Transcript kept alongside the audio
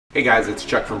Hey guys, it's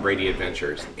Chuck from Brady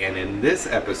Adventures, and in this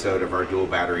episode of our dual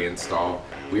battery install,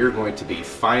 we are going to be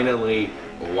finally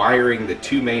wiring the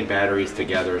two main batteries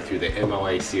together through the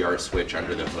ML-ACR switch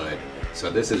under the hood. So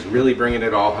this is really bringing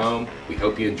it all home. We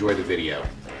hope you enjoy the video.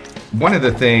 One of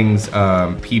the things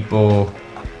people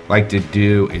like to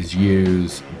do is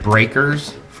use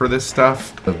breakers for this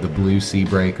stuff. Of the blue C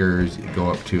breakers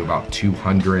go up to about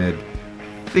 200.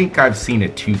 I think I've seen a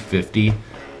 250.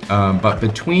 But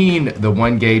between the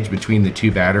 1 gauge between the two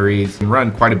batteries, you can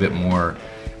run quite a bit more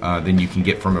than you can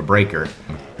get from a breaker.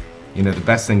 You know, the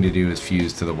best thing to do is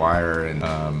fuse to the wire,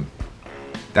 and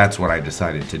that's what I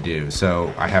decided to do.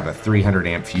 So I have a 300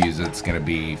 amp fuse that's going to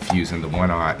be fusing the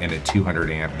 1/0 and a 200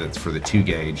 amp that's for the 2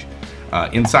 gauge.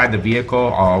 Inside the vehicle,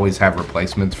 I'll always have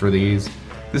replacements for these.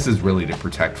 This is really to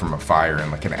protect from a fire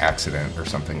and like an accident or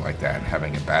something like that, and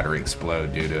having a battery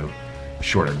explode due to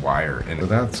shorted wire. And so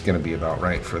that's going to be about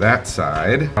right for that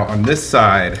side. Now on this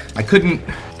side, I couldn't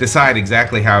decide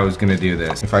exactly how I was going to do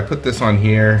this. If I put this on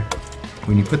here,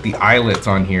 when you put the eyelets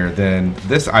on here, then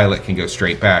this eyelet can go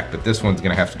straight back, but this one's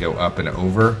going to have to go up and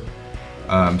over.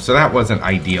 So that wasn't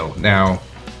ideal. Now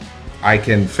I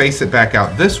can face it back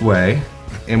out this way,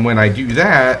 and when I do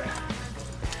that,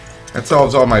 that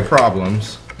solves all my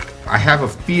problems. I have a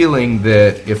feeling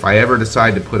that if I ever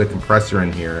decide to put a compressor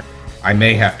in here, I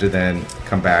may have to then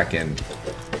come back and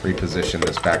reposition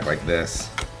this back like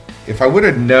this. If I would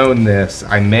have known this,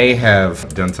 I may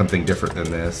have done something different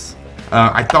than this.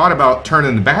 I thought about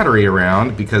turning the battery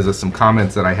around because of some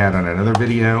comments that I had on another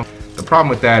video. The problem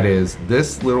with that is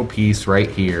this little piece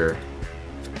right here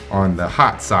on the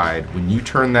hot side, when you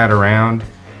turn that around,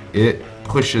 it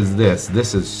pushes this.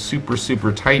 This is super,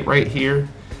 super tight right here,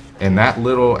 and that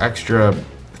little extra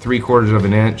 3/4 of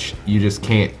an inch, you just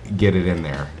can't get it in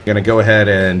there. I'm gonna go ahead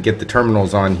and get the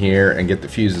terminals on here and get the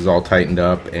fuses all tightened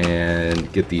up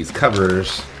and get these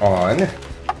covers on.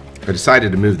 I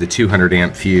decided to move the 200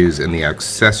 amp fuse and the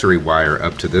accessory wire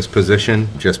up to this position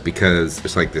just because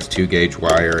it's like this 2 gauge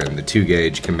wire, and the 2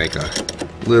 gauge can make a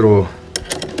little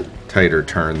tighter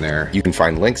turn there. You can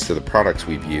find links to the products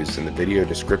we've used in the video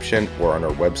description or on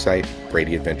our website,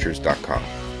 bradyadventures.com.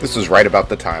 This was right about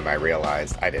the time I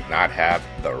realized I did not have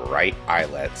the right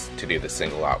eyelets to do the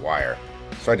single-aught wire.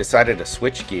 So I decided to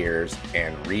switch gears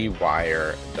and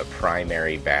rewire the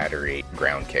primary battery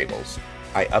ground cables.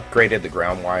 I upgraded the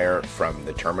ground wire from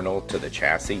the terminal to the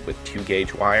chassis with 2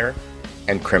 gauge wire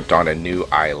and crimped on a new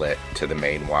eyelet to the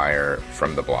main wire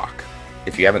from the block.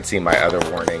 If you haven't seen my other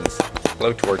warnings,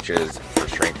 blow torches for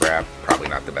shrink wrap, probably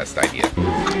not the best idea.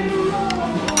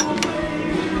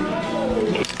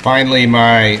 Finally,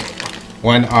 my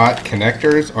 1/0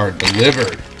 connectors are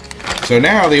delivered. So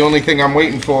now the only thing I'm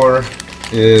waiting for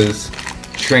is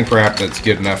shrink wrap that's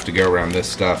good enough to go around this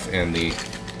stuff and the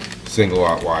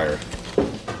single-aught wire.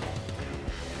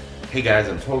 Hey guys,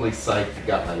 I'm totally psyched. I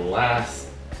got my last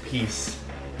piece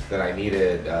that I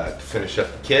needed to finish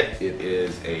up the kit. It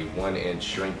is a 1-inch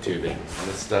shrink tubing.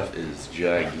 This stuff is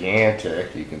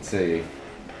gigantic, you can see.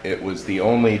 It was the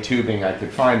only tubing I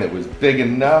could find that was big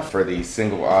enough for the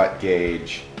single-aught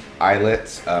gauge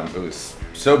eyelets. It was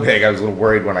so big I was a little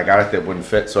worried when I got it that it wouldn't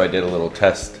fit, so I did a little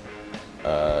test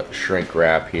shrink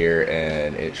wrap here,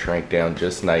 and it shrank down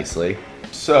just nicely.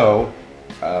 So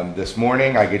this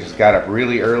morning I just got up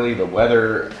really early. The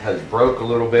weather has broke a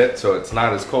little bit, so it's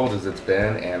not as cold as it's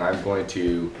been, and I'm going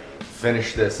to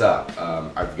finish this up.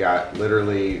 I've got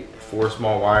literally 4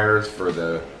 small wires for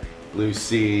the blue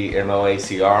C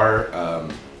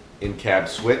ML-ACR in-cab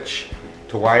switch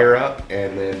to wire up,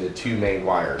 and then the 2 main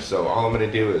wires. So all I'm going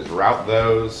to do is route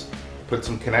those, put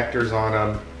some connectors on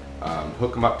them,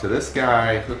 hook them up to this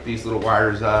guy, hook these little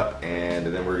wires up, and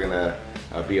then we're going to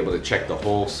be able to check the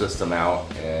whole system out,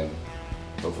 and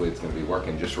hopefully it's going to be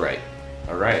working just right.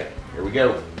 All right, here we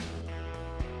go.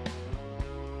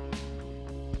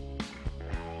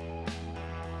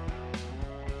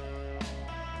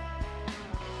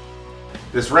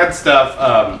 This red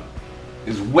stuff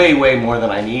is way more than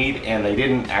I need, and they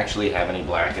didn't actually have any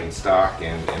black in stock,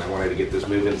 and I wanted to get this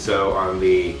moving. So on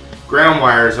the ground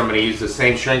wires, I'm going to use the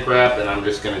same shrink wrap, and I'm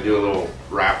just going to do a little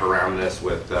wrap around this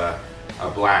with a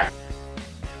black.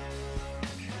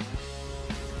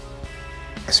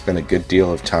 I spent a good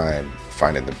deal of time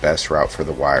finding the best route for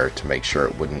the wire to make sure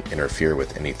it wouldn't interfere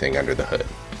with anything under the hood.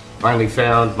 Finally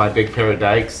found my big pair of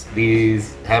dikes.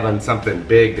 These, having something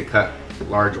big to cut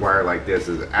large wire like this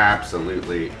is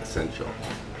absolutely essential.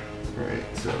 All right,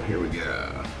 so here we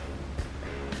go.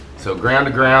 So ground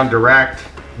to ground direct.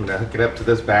 I'm gonna hook it up to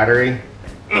this battery.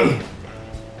 There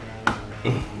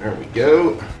we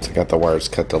go. So I got the wires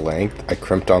cut to length. I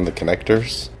crimped on the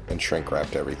connectors and shrink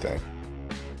wrapped everything.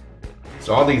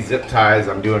 So all these zip ties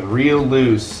I'm doing real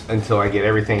loose until I get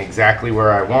everything exactly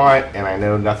where I want and I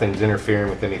know nothing's interfering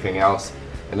with anything else,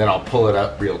 and then I'll pull it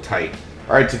up real tight.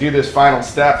 All right, to do this final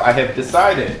step, I have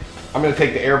decided I'm gonna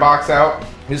take the air box out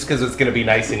just because it's gonna be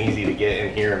nice and easy to get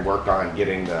in here and work on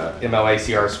getting the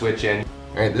ML-ACR switch in.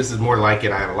 All right, this is more like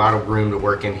it. I have a lot of room to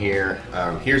work in here.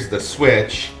 Here's the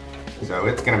switch. So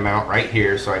it's gonna mount right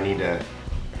here, so I need to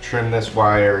trim this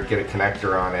wire, get a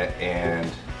connector on it, and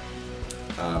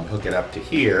hook it up to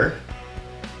here.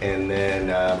 And then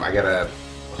I gotta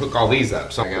hook all these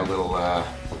up. So I got a little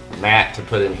mat to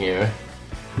put in here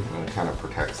to kind of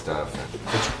protect stuff.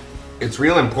 It's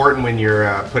real important when you're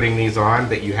putting these on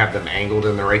that you have them angled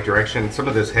in the right direction. Some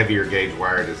of this heavier gauge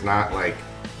wire is not like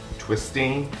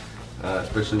twisting,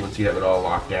 especially once you have it all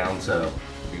locked down. So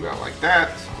do about like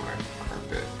that. So I'm gonna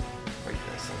crimp it like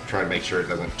this and try to make sure it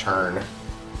doesn't turn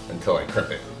until I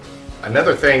crimp it.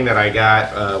 Another thing that I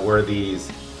got were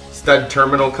these stud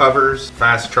terminal covers.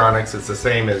 Fastronix, it's the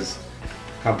same as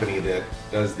company that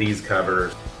does these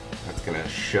covers. That's gonna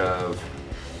shove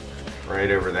right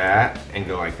over that and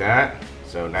go like that.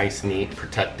 So nice, neat,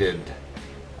 protected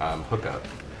hookup.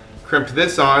 Crimped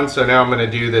this on, so now I'm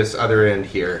gonna do this other end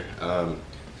here.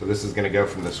 So this is gonna go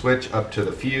from the switch up to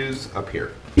the fuse up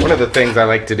here. One of the things I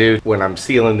like to do when I'm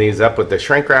sealing these up with the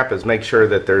shrink wrap is make sure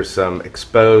that there's some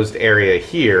exposed area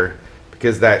here,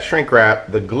 because that shrink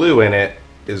wrap, the glue in it,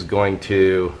 is going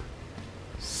to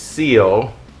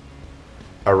seal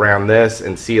around this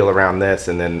and seal around this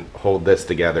and then hold this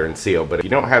together and seal. But if you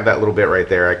don't have that little bit right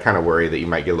there, I kind of worry that you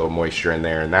might get a little moisture in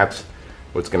there, and that's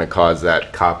what's going to cause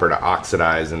that copper to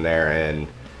oxidize in there, and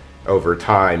over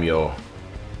time you'll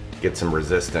get some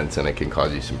resistance and it can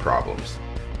cause you some problems.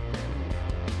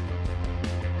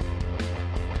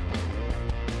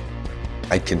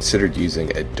 I considered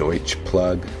using a Deutsch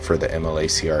plug for the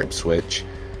ML-ACR switch,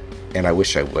 and I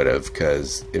wish I would have,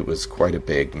 because it was quite a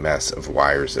big mess of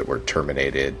wires that were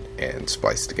terminated and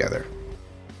spliced together.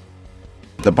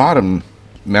 The bottom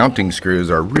mounting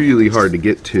screws are really hard to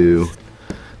get to,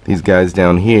 these guys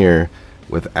down here,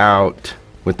 with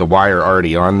the wire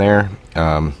already on there.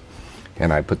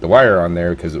 And I put the wire on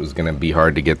there because it was going to be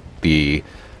hard to get the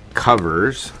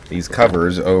covers, these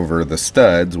covers, over the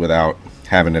studs without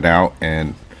having it out.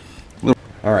 And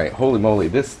all right, holy moly,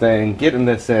 this thing, getting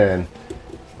this in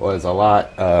was a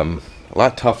lot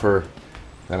tougher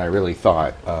than I really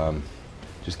thought.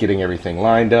 Just getting everything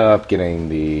lined up, getting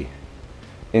the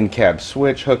in-cab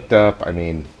switch hooked up. I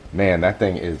mean, man, that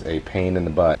thing is a pain in the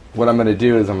butt. What I'm going to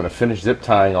do is I'm going to finish zip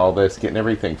tying all this, getting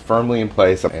everything firmly in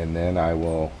place, and then I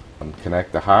will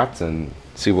connect the hots and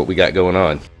see what we got going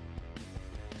on.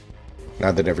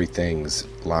 Now that everything's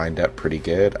lined up pretty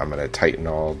good, I'm going to tighten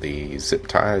all the zip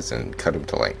ties and cut them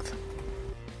to length.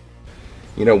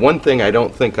 You know, one thing I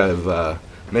don't think I've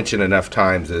mentioned enough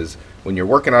times is when you're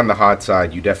working on the hot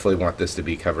side, you definitely want this to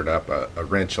be covered up. A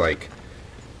wrench like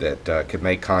that could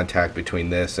make contact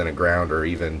between this and a ground, or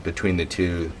even between the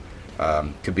two,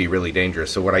 could be really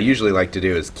dangerous. So what I usually like to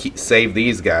do is save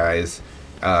these guys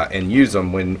and use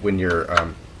them when you're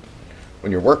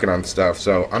working on stuff.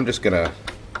 So I'm just gonna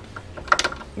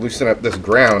loosen up this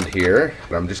ground here.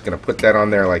 I'm just gonna put that on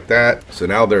there like that. So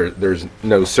now there's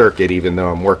no circuit, even though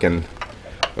I'm working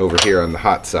over here on the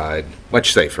hot side.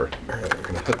 Much safer. All right, we're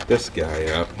gonna hook this guy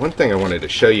up. One thing I wanted to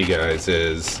show you guys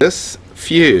is this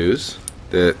fuse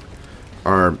that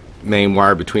our main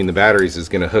wire between the batteries is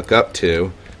gonna hook up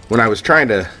to. When I was trying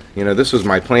to, this was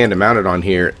my plan to mount it on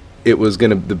here,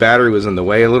 the battery was in the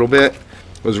way a little bit.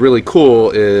 What was really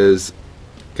cool is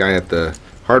guy at the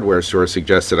hardware store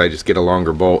suggested I just get a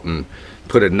longer bolt and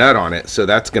put a nut on it, so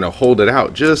that's going to hold it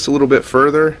out just a little bit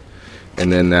further,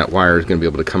 and then that wire is going to be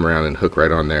able to come around and hook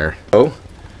right on there. So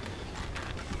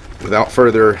without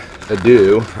further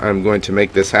ado, I'm going to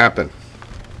make this happen.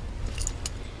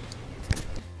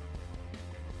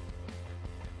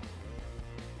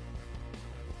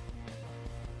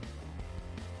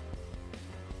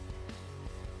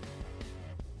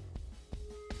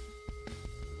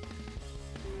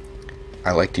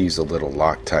 I like to use a little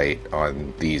Loctite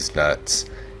on these nuts,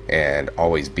 and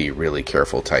always be really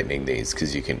careful tightening these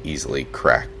because you can easily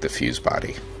crack the fuse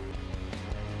body.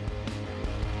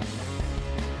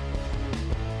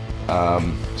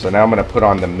 So now I'm going to put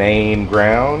on the main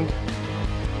ground,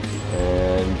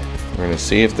 and we're going to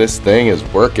see if this thing is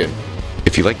working.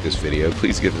 If you like this video,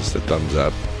 please give us a thumbs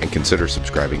up and consider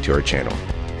subscribing to our channel.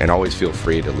 And always feel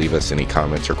free to leave us any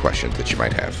comments or questions that you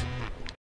might have.